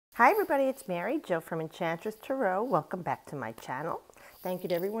Hi everybody, it's Mary Jo from EnchantressTarot. Welcome back to my channel. Thank you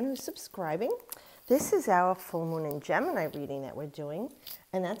to everyone who's subscribing. This is our full moon in Gemini reading that we're doing,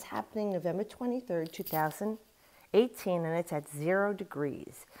 and that's happening November 23rd, 2018, and it's at 0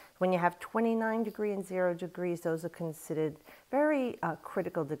 degrees. When you have 29 degrees and 0 degrees, those are considered very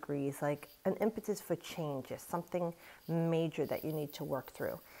critical degrees, like an impetus for changes, something major that you need to work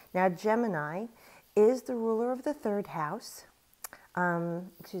through. Now, Gemini is the ruler of the third house.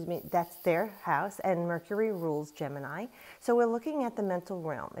 That's their house, and Mercury rules Gemini. So we're looking at the mental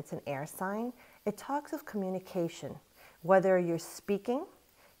realm. It's an air sign. It talks of communication, whether you're speaking,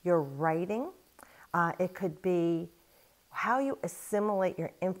 you're writing. It could be how you assimilate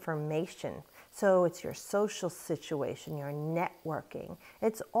your information. So it's your social situation, your networking.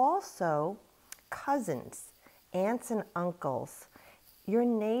 It's also cousins, aunts and uncles, your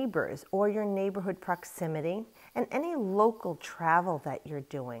neighbors or your neighborhood proximity, and any local travel that you're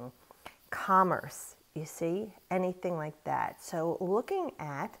doing, commerce, you see, anything like that. So looking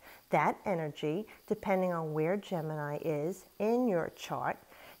at that energy, depending on where Gemini is in your chart,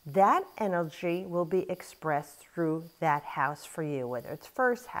 that energy will be expressed through that house for you, whether it's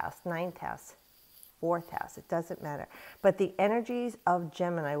first house, ninth house, fourth house, it doesn't matter. But the energies of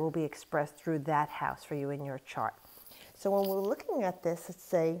Gemini will be expressed through that house for you in your chart. So when we're looking at this, let's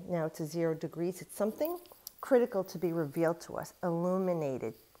say now it's a 0 degrees, it's something critical to be revealed to us,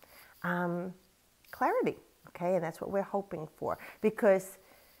 illuminated, clarity, okay? And that's what we're hoping for, because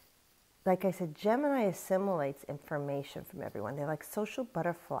like I said, Gemini assimilates information from everyone. They're like social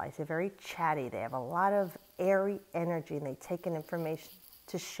butterflies. They're very chatty. They have a lot of airy energy, and they take in information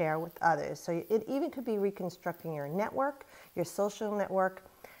to share with others. So it even could be reconstructing your network, your social network,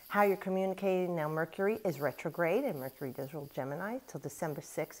 how you're communicating. Now Mercury is retrograde, and Mercury does rule Gemini till December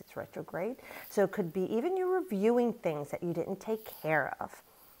 6th, it's retrograde. So it could be even you reviewing things that you didn't take care of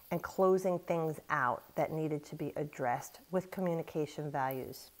and closing things out that needed to be addressed with communication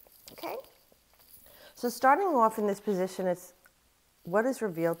values. Okay? So starting off in this position, it's what is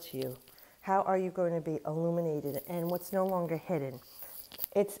revealed to you? How are you going to be illuminated, and what's no longer hidden?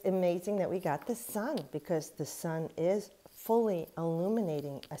 It's amazing that we got the sun, because the sun is fully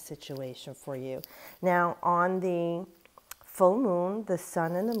illuminating a situation for you. Now, on the full moon, the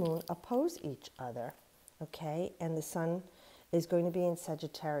sun and the moon oppose each other, okay? And the sun is going to be in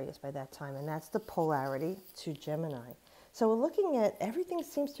Sagittarius by that time, and that's the polarity to Gemini. So we're looking at everything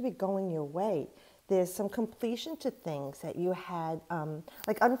seems to be going your way. There's some completion to things that you had,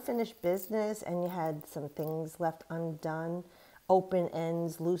 like unfinished business, and you had some things left undone, open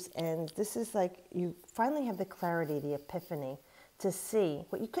ends, loose ends. This is like you finally have the clarity, the epiphany to see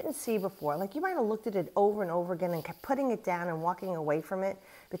what you couldn't see before. Like you might have looked at it over and over again and kept putting it down and walking away from it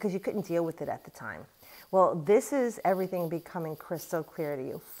because you couldn't deal with it at the time. Well, this is everything becoming crystal clear to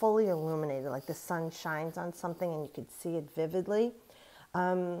you, fully illuminated, like the sun shines on something and you could see it vividly.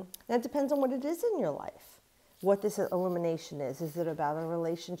 Now it depends on what it is in your life, what this illumination is. Is it about a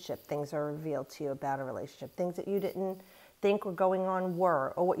relationship? Things are revealed to you about a relationship. Things that you didn't think were going on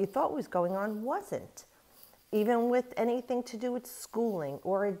were, or what you thought was going on wasn't. Even with anything to do with schooling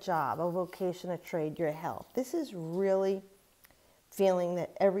or a job, a vocation, a trade, your health. This is really feeling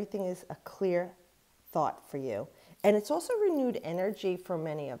that everything is a clear thought for you. And it's also renewed energy for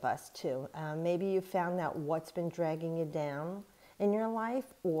many of us too. Maybe you found out what's been dragging you down in your life,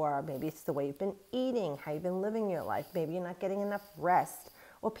 or maybe it's the way you've been eating, how you've been living your life. Maybe you're not getting enough rest,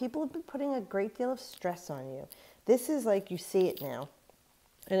 or people have been putting a great deal of stress on you. This is like you see it now,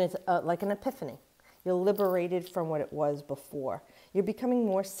 and it's like an epiphany. You're liberated from what it was before. You're becoming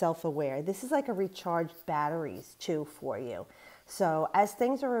more self-aware. This is like a recharged batteries too for you. So as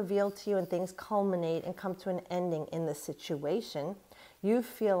things are revealed to you and things culminate and come to an ending in the situation, you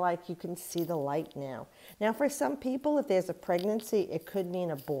feel like you can see the light now. Now for some people, if there's a pregnancy, it could mean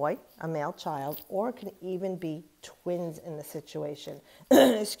a boy, a male child, or it could even be twins in the situation.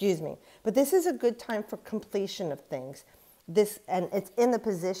 Excuse me. But this is a good time for completion of things. And it's in the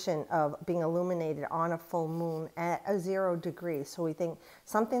position of being illuminated on a full moon at a 0 degrees. So we think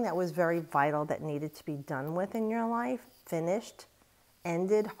something that was very vital that needed to be done with in your life, finished,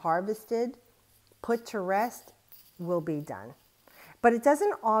 ended, harvested, put to rest, will be done. But it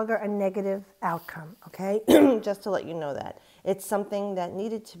doesn't augur a negative outcome, okay? Just to let you know that. It's something that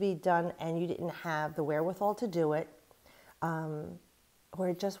needed to be done and you didn't have the wherewithal to do it. Or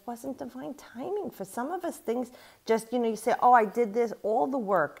it just wasn't divine timing. For some of us, things just, you say, oh, I did this, all the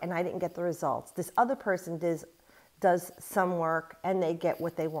work, and I didn't get the results. This other person does some work, and they get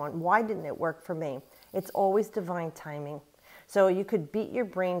what they want. Why didn't it work for me? It's always divine timing. So you could beat your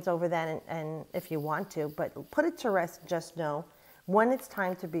brains over that and if you want to, but put it to rest, just know When it's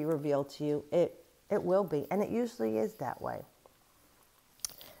time to be revealed to you, it will be, and it usually is that way.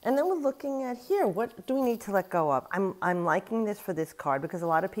 And then we're looking at here, what do we need to let go of? I'm liking this for this card because a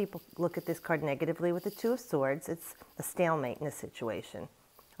lot of people look at this card negatively with the Two of Swords. It's a stalemate in a situation,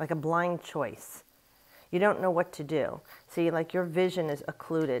 like a blind choice. You don't know what to do. See, like your vision is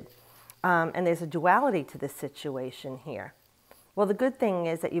occluded. And there's a duality to this situation here. Well, the good thing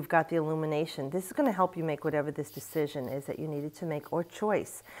is that you've got the illumination. This is going to help you make whatever this decision is that you needed to make, or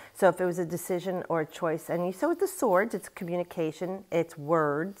choice. So if it was a decision or a choice, and you saw with the swords, it's communication, it's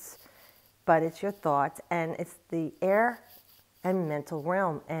words, but it's your thoughts, and it's the air and mental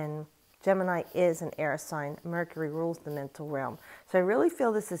realm. And Gemini is an air sign. Mercury rules the mental realm. So I really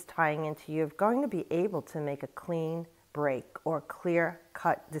feel this is tying into you're going to be able to make a clean break or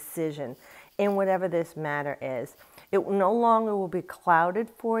clear-cut decision in whatever this matter is. It no longer will be clouded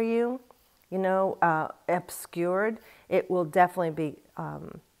for you, obscured. It will definitely be,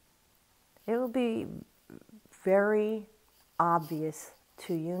 it will be very obvious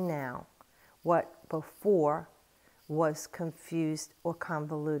to you now what before was confused or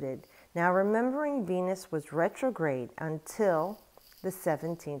convoluted. Now, remembering Venus was retrograde until the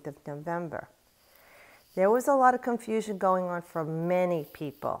 17th of November. There was a lot of confusion going on for many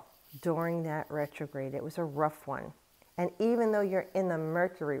people during that retrograde. It was a rough one. And even though you're in the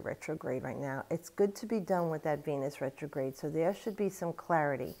Mercury retrograde right now, it's good to be done with that Venus retrograde. So there should be some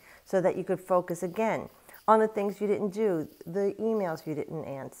clarity so that you could focus again on the things you didn't do, the emails you didn't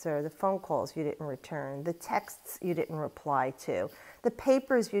answer, the phone calls you didn't return, the texts you didn't reply to, the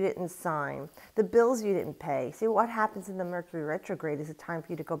papers you didn't sign, the bills you didn't pay. See, what happens in the Mercury retrograde is a time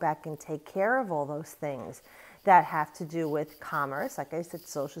for you to go back and take care of all those things that have to do with commerce, like I said,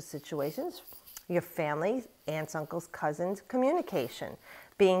 social situations, your family, aunts, uncles, cousins, communication,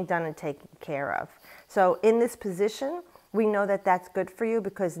 being done and taken care of. So in this position, we know that that's good for you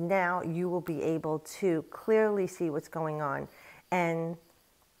because now you will be able to clearly see what's going on and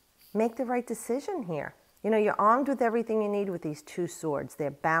make the right decision here. You're armed with everything you need with these two swords.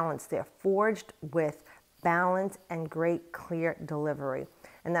 They're balanced. They're forged with balance and great clear delivery.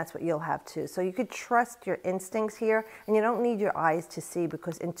 And that's what you'll have too. So you could trust your instincts here, and you don't need your eyes to see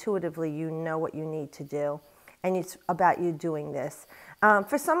because intuitively you know what you need to do. And it's about you doing this.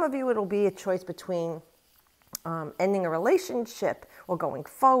 For some of you, it'll be a choice between ending a relationship or going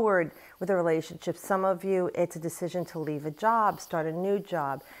forward with a relationship. Some of you, it's a decision to leave a job, start a new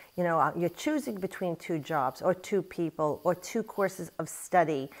job. You're choosing between two jobs or two people or two courses of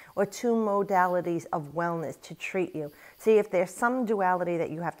study or two modalities of wellness to treat you. See, if there's some duality that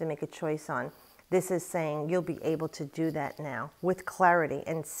you have to make a choice on, this is saying you'll be able to do that now with clarity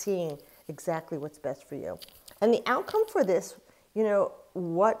and seeing exactly what's best for you. And the outcome for this,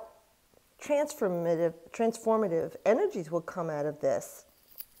 what transformative energies will come out of this?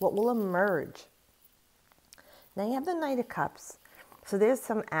 What will emerge? Now you have the Knight of Cups. So there's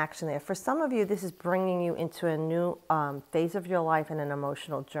some action there. For some of you, this is bringing you into a new phase of your life and an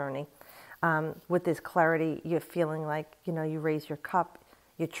emotional journey. With this clarity, you're feeling like, you raise your cup.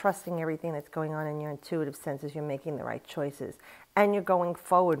 You're trusting everything that's going on in your intuitive senses. You're making the right choices. And you're going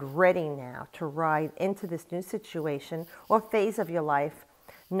forward, ready now to ride into this new situation or phase of your life,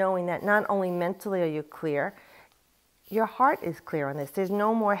 knowing that not only mentally are you clear, your heart is clear on this. There's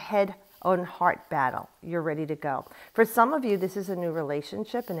no more head on heart battle. You're ready to go. For some of you, this is a new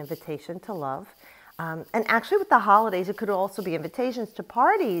relationship, an invitation to love. And actually with the holidays, it could also be invitations to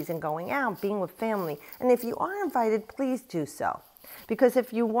parties and going out, being with family. And if you are invited, please do so. Because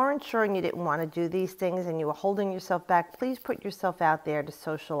if you weren't sure and you didn't want to do these things and you were holding yourself back, please put yourself out there to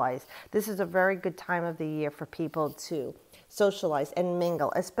socialize. This is a very good time of the year for people to socialize and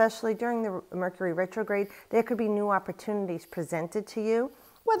mingle, especially during the Mercury retrograde. There could be new opportunities presented to you,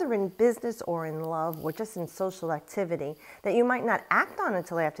 whether in business or in love or just in social activity, that you might not act on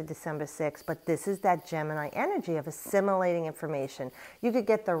until after December 6th, but this is that Gemini energy of assimilating information. You could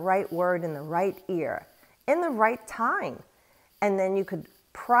get the right word in the right ear, in the right time, and then you could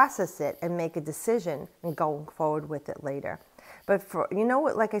process it and make a decision and go forward with it later. But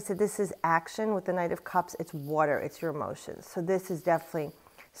what, like I said, this is action with the Knight of Cups. It's water, it's your emotions. So this is definitely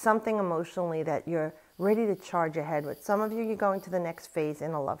something emotionally that you're ready to charge ahead with. Some of you, you're going to the next phase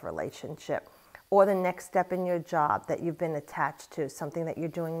in a love relationship or the next step in your job that you've been attached to, something that you're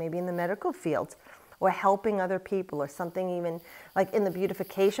doing maybe in the medical field or helping other people or something even like in the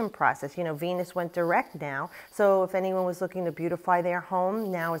beautification process. Venus went direct now. So if anyone was looking to beautify their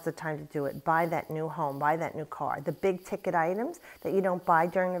home, now is the time to do it. Buy that new home, buy that new car. The big ticket items that you don't buy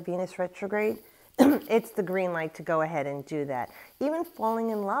during the Venus retrograde, it's the green light to go ahead and do that. Even falling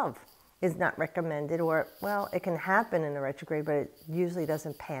in love. is not recommended, or, well, it can happen in a retrograde, but it usually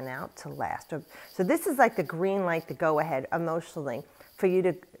doesn't pan out to last. So this is like the green light to go ahead emotionally for you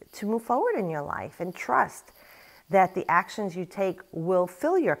to move forward in your life and trust that the actions you take will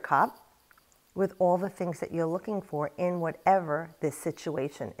fill your cup with all the things that you're looking for in whatever this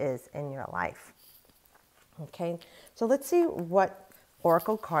situation is in your life. Okay, so let's see what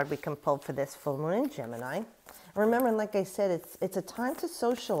oracle card we can pull for this full moon in Gemini. Remember, like I said, it's a time to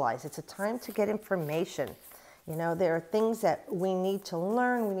socialize. It's a time to get information. You know, there are things that we need to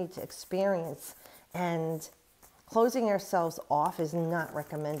learn, we need to experience, and closing ourselves off is not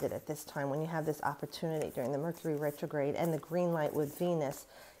recommended at this time when you have this opportunity during the Mercury retrograde and the green light with Venus.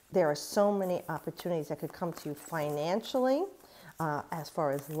 There are so many opportunities that could come to you financially, as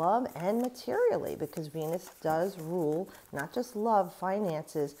far as love, and materially, because Venus does rule not just love,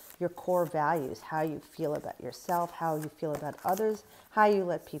 finances, your core values, how you feel about yourself, how you feel about others, how you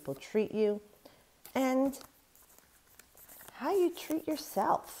let people treat you, and how you treat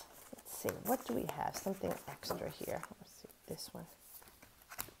yourself. Let's see, what do we have? Something extra here. Let's see, this one.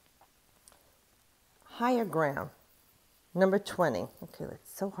 Higher ground. Number 20. Okay,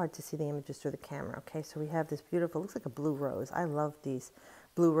 it's so hard to see the images through the camera. Okay, so we have this beautiful, looks like a blue rose. I love these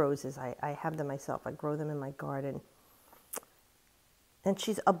blue roses. I have them myself. I grow them in my garden. And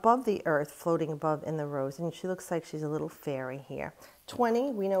she's above the earth, floating above in the rose. And she looks like she's a little fairy here.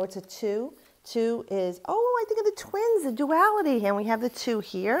 20, we know it's a 2. 2 is, oh, I think of the twins, the duality. And we have the 2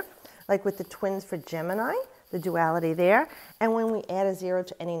 here, like with the twins for Gemini, the duality there. And when we add a 0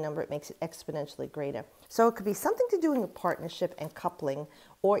 to any number, it makes it exponentially greater. So it could be something to do in your partnership and coupling,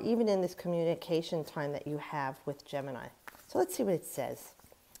 or even in this communication time that you have with Gemini. So let's see what it says.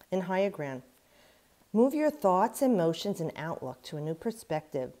 In higher ground, move your thoughts, emotions, and outlook to a new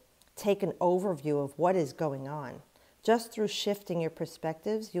perspective. Take an overview of what is going on. Just through shifting your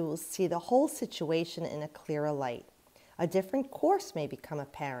perspectives, you will see the whole situation in a clearer light. A different course may become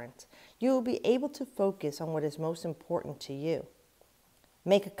apparent. You will be able to focus on what is most important to you.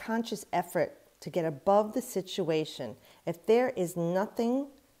 Make a conscious effort to get above the situation. If there is nothing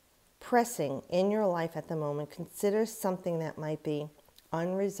pressing in your life at the moment, consider something that might be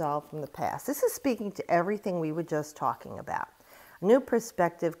unresolved from the past. This is speaking to everything we were just talking about. New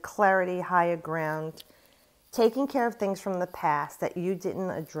perspective, clarity, higher ground, taking care of things from the past that you didn't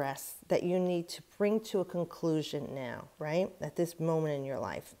address, that you need to bring to a conclusion now, right? At this moment in your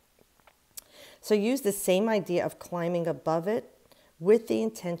life. So use the same idea of climbing above it with the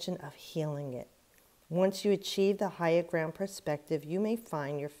intention of healing it. Once you achieve the higher ground perspective, you may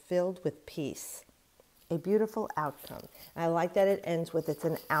find you're filled with peace. A beautiful outcome. I like that it ends with it's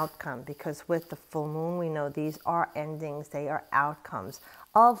an outcome, because with the full moon, we know these are endings, they are outcomes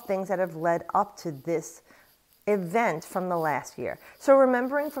of things that have led up to this event from the last year. So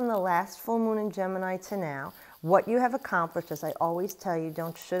remembering from the last full moon in Gemini to now, what you have accomplished, as I always tell you,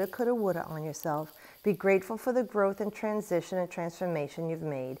 don't shoulda, coulda, woulda on yourself. Be grateful for the growth and transition and transformation you've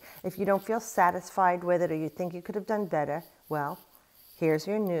made. If you don't feel satisfied with it or you think you could have done better, well, here's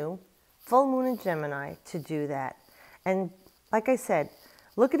your new full moon in Gemini to do that. And like I said,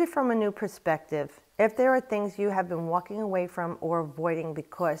 look at it from a new perspective. If there are things you have been walking away from or avoiding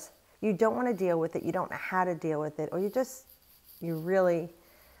because you don't want to deal with it, you don't know how to deal with it, or you're really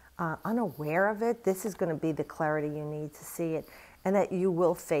unaware of it, this is going to be the clarity you need to see it, and that you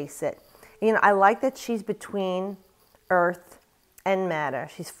will face it. You know, I like that she's between earth and matter.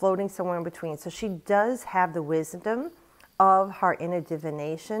 She's floating somewhere in between. So she does have the wisdom of her inner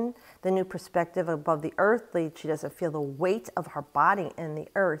divination, the new perspective above the earthly. She doesn't feel the weight of her body in the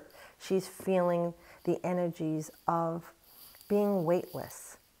earth. She's feeling the energies of being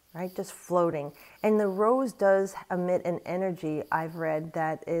weightless, right? Just floating. And the rose does emit an energy, I've read,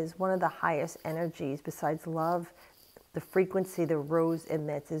 that is one of the highest energies besides love. The frequency the rose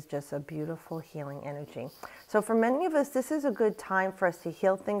emits is just a beautiful healing energy. So for many of us, this is a good time for us to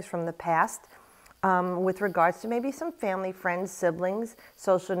heal things from the past with regards to maybe some family, friends, siblings,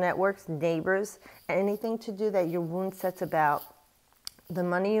 social networks, neighbors, anything to do that your wound sets about the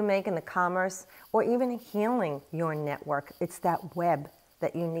money you make and the commerce, or even healing your network. It's that web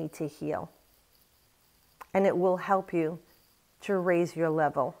that you need to heal. And it will help you to raise your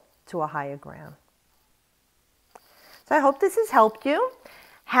level to a higher ground. So I hope this has helped you.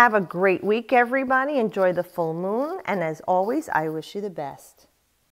 Have a great week, everybody. Enjoy the full moon. And as always, I wish you the best.